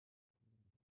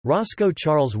Roscoe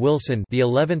Charles Wilson, the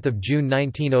 11th of June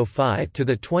 1905 to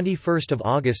the 21st of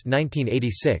August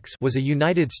 1986, was a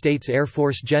United States Air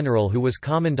Force general who was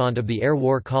commandant of the Air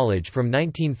War College from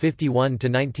 1951 to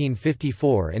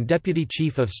 1954 and deputy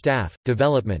chief of staff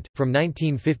development from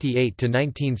 1958 to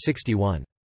 1961.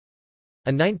 A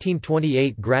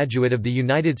 1928 graduate of the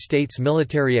United States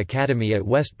Military Academy at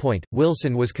West Point,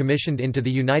 Wilson was commissioned into the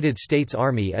United States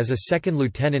Army as a second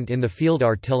lieutenant in the field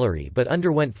artillery but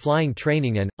underwent flying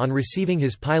training and, on receiving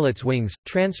his pilot's wings,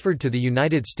 transferred to the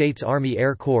United States Army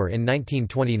Air Corps in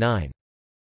 1929.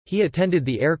 He attended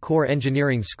the Air Corps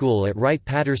Engineering School at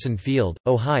Wright-Patterson Field,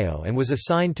 Ohio and was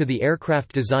assigned to the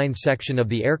Aircraft Design Section of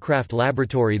the Aircraft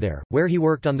Laboratory there, where he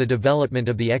worked on the development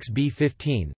of the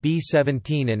XB-15,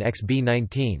 B-17 and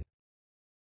XB-19.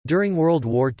 During World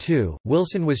War II,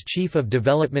 Wilson was Chief of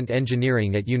Development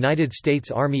Engineering at United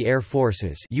States Army Air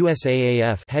Forces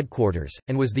USAAF headquarters,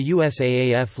 and was the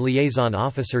USAAF liaison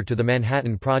officer to the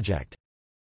Manhattan Project.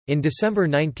 In December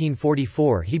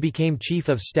 1944 he became Chief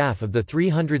of Staff of the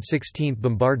 316th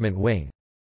Bombardment Wing.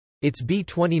 Its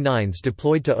B-29s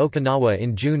deployed to Okinawa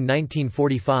in June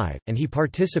 1945, and he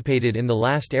participated in the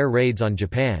last air raids on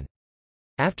Japan.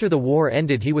 After the war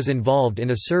ended he was involved in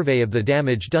a survey of the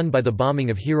damage done by the bombing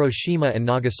of Hiroshima and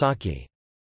Nagasaki.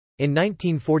 In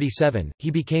 1947, he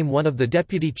became one of the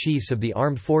deputy chiefs of the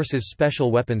Armed Forces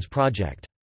Special Weapons Project.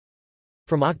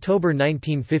 From October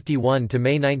 1951 to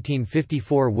May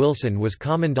 1954 Wilson was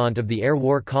Commandant of the Air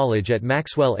War College at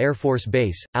Maxwell Air Force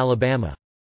Base, Alabama.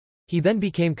 He then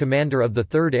became commander of the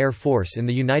 3rd Air Force in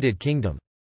the United Kingdom.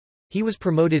 He was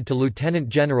promoted to lieutenant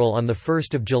general on 1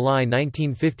 July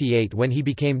 1958 when he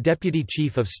became Deputy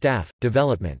Chief of Staff,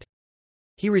 Development.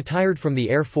 He retired from the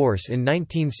Air Force in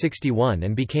 1961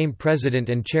 and became President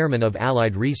and Chairman of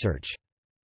Allied Research.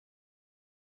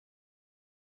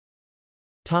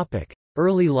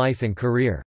 Early life and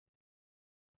career.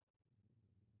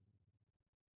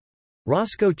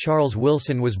 Roscoe Charles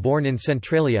Wilson was born in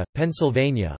Centralia,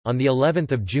 Pennsylvania, on the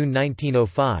 11th of June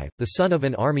 1905, the son of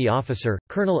an Army officer,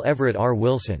 Colonel Everett R.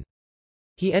 Wilson.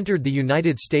 He entered the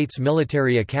United States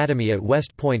Military Academy at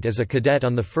West Point as a cadet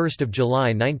on 1 July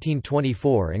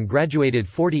 1924 and graduated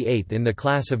 48th in the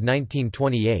class of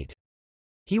 1928.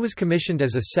 He was commissioned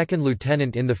as a second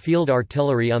lieutenant in the field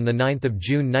artillery on 9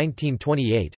 June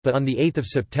 1928, but on 8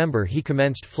 September he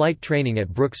commenced flight training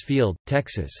at Brooks Field,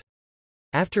 Texas.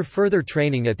 After further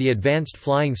training at the Advanced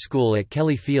Flying School at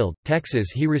Kelly Field,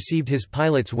 Texas he received his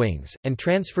pilot's wings, and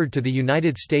transferred to the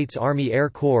United States Army Air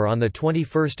Corps on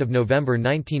 21 November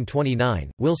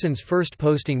 1929. Wilson's first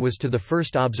posting was to the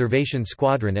 1st Observation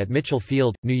Squadron at Mitchell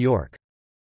Field, New York.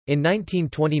 In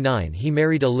 1929 he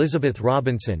married Elizabeth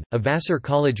Robinson, a Vassar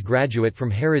College graduate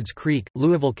from Harrods Creek,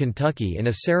 Louisville, Kentucky in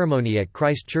a ceremony at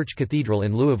Christ Church Cathedral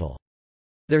in Louisville.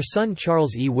 Their son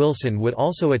Charles E. Wilson would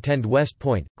also attend West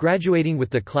Point, graduating with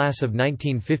the class of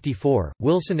 1954.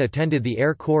 Wilson attended the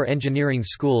Air Corps Engineering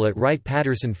School at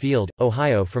Wright-Patterson Field,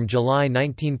 Ohio from July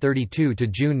 1932 to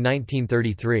June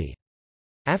 1933.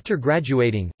 After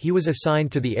graduating, he was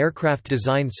assigned to the Aircraft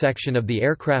Design Section of the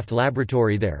Aircraft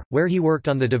Laboratory there, where he worked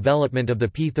on the development of the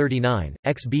P-39,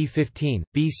 XB-15,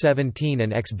 B-17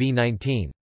 and XB-19.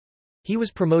 He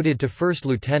was promoted to first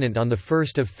lieutenant on 1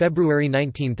 February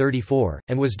 1934,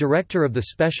 and was director of the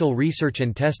Special Research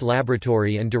and Test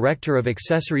Laboratory and director of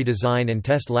Accessory Design and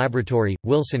Test Laboratory.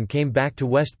 Wilson came back to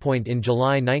West Point in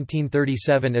July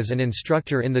 1937 as an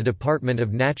instructor in the Department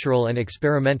of Natural and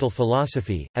Experimental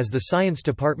Philosophy, as the science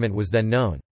department was then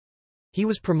known. He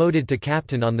was promoted to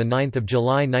captain on 9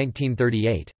 July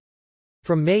 1938.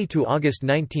 From May to August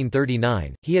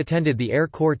 1939, he attended the Air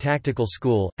Corps Tactical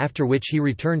School, after which he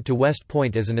returned to West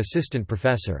Point as an assistant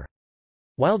professor.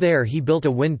 While there he built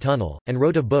a wind tunnel, and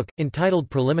wrote a book,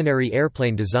 entitled Preliminary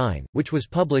Airplane Design, which was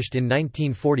published in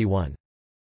 1941.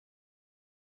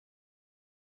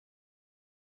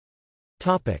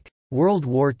 World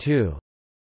War II.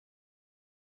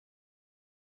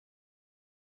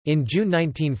 In June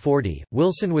 1940,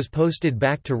 Wilson was posted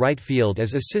back to Wright Field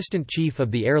as Assistant Chief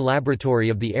of the Air Laboratory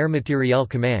of the Air Materiel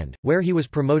Command, where he was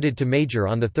promoted to Major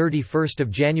on 31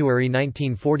 January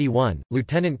 1941,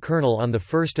 Lieutenant Colonel on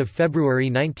 1 February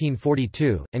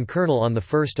 1942, and Colonel on 1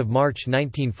 March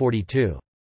 1942.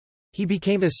 He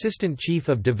became Assistant Chief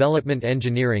of Development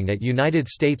Engineering at United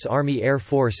States Army Air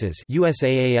Forces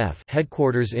USAAF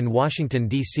headquarters in Washington,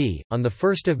 D.C., on 1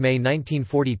 May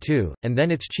 1942, and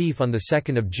then its chief on 2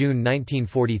 June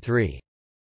 1943.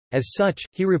 As such,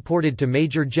 he reported to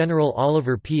Major General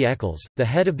Oliver P. Eccles, the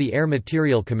head of the Air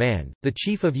Materiel Command. The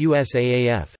chief of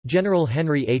USAAF, General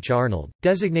Henry H. Arnold,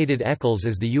 designated Eccles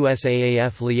as the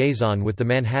USAAF liaison with the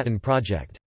Manhattan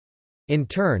Project. In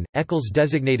turn, Eccles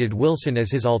designated Wilson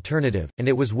as his alternative, and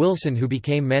it was Wilson who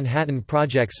became Manhattan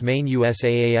Project's main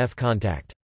USAAF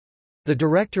contact. The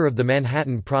director of the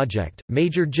Manhattan Project,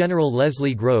 Major General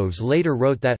Leslie Groves, later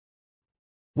wrote that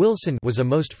Wilson was a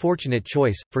most fortunate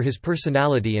choice, for his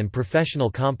personality and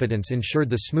professional competence ensured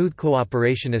the smooth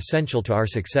cooperation essential to our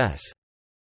success.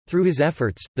 Through his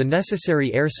efforts, the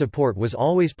necessary air support was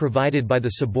always provided by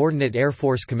the subordinate Air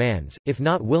Force commands, if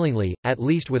not willingly, at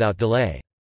least without delay.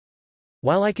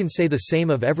 While I can say the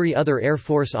same of every other Air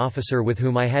Force officer with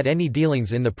whom I had any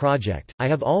dealings in the project, I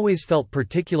have always felt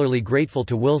particularly grateful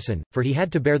to Wilson, for he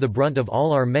had to bear the brunt of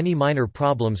all our many minor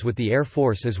problems with the Air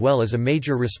Force as well as a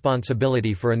major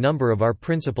responsibility for a number of our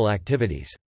principal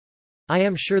activities. I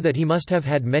am sure that he must have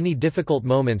had many difficult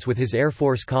moments with his Air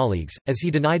Force colleagues, as he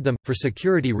denied them, for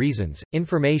security reasons,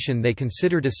 information they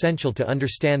considered essential to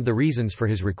understand the reasons for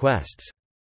his requests.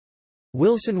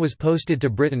 Wilson was posted to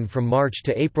Britain from March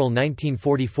to April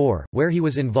 1944, where he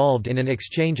was involved in an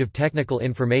exchange of technical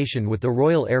information with the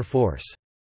Royal Air Force.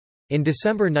 In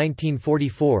December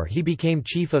 1944 he became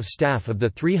Chief of Staff of the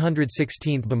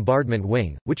 316th Bombardment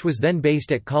Wing, which was then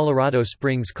based at Colorado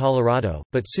Springs, Colorado,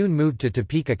 but soon moved to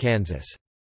Topeka, Kansas.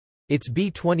 Its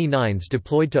B-29s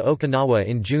deployed to Okinawa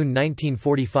in June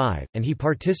 1945, and he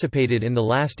participated in the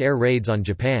last air raids on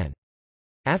Japan.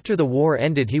 After the war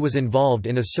ended he was involved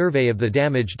in a survey of the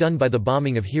damage done by the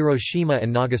bombing of Hiroshima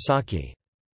and Nagasaki.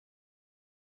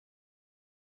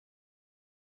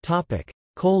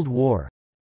 Cold War.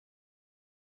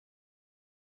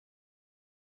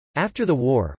 After the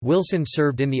war, Wilson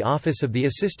served in the Office of the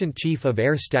Assistant Chief of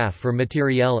Air Staff for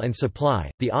Materiel and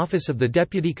Supply, the Office of the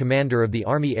Deputy Commander of the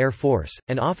Army Air Force,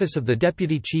 and Office of the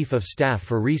Deputy Chief of Staff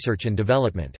for Research and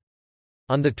Development.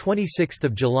 On 26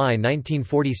 July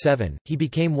 1947, he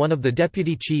became one of the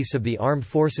deputy chiefs of the Armed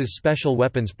Forces Special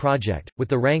Weapons Project, with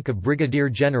the rank of Brigadier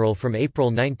General from April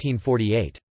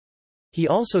 1948. He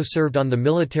also served on the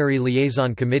Military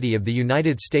Liaison Committee of the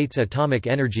United States Atomic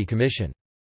Energy Commission.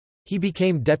 He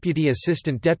became Deputy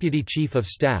Assistant Deputy Chief of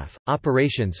Staff,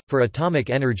 Operations, for Atomic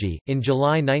Energy, in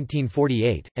July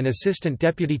 1948, and Assistant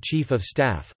Deputy Chief of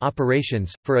Staff,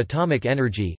 Operations, for Atomic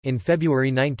Energy, in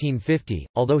February 1950,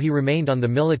 although he remained on the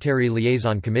Military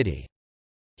Liaison Committee.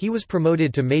 He was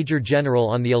promoted to Major General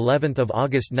on the 11th of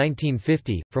August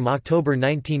 1950. From October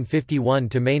 1951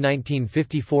 to May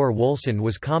 1954, Wilson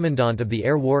was Commandant of the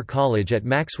Air War College at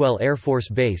Maxwell Air Force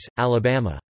Base,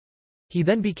 Alabama. He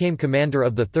then became commander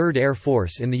of the 3rd Air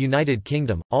Force in the United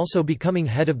Kingdom, also becoming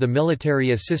head of the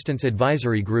Military Assistance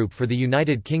Advisory Group for the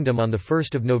United Kingdom on 1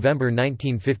 November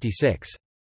 1956.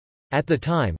 At the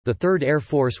time, the 3rd Air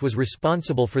Force was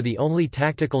responsible for the only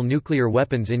tactical nuclear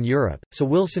weapons in Europe, so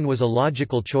Wilson was a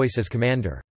logical choice as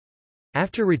commander.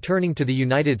 After returning to the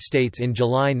United States in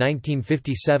July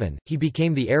 1957, he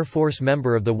became the Air Force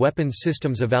member of the Weapons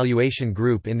Systems Evaluation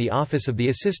Group in the Office of the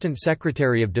Assistant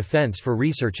Secretary of Defense for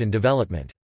Research and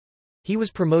Development. He was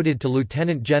promoted to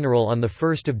Lieutenant General on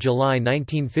 1 July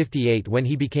 1958 when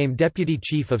he became Deputy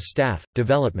Chief of Staff,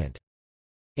 Development.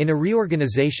 In a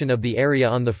reorganization of the area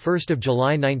on 1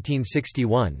 July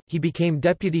 1961, he became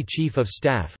Deputy Chief of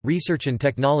Staff, Research and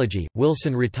Technology.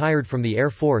 Wilson retired from the Air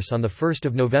Force on 1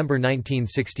 November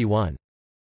 1961.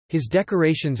 His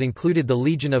decorations included the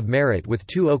Legion of Merit with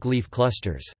 2 oak leaf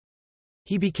clusters.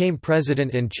 He became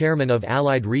president and chairman of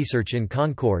Allied Research in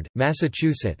Concord,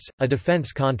 Massachusetts, a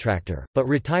defense contractor, but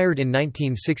retired in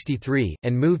 1963,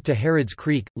 and moved to Harrods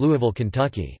Creek, Louisville,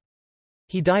 Kentucky.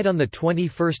 He died on 21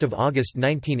 August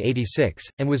 1986,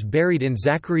 and was buried in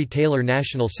Zachary Taylor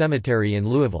National Cemetery in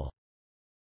Louisville.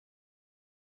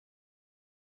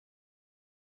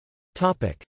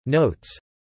 Notes.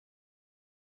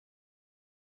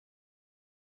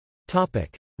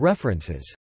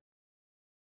 References.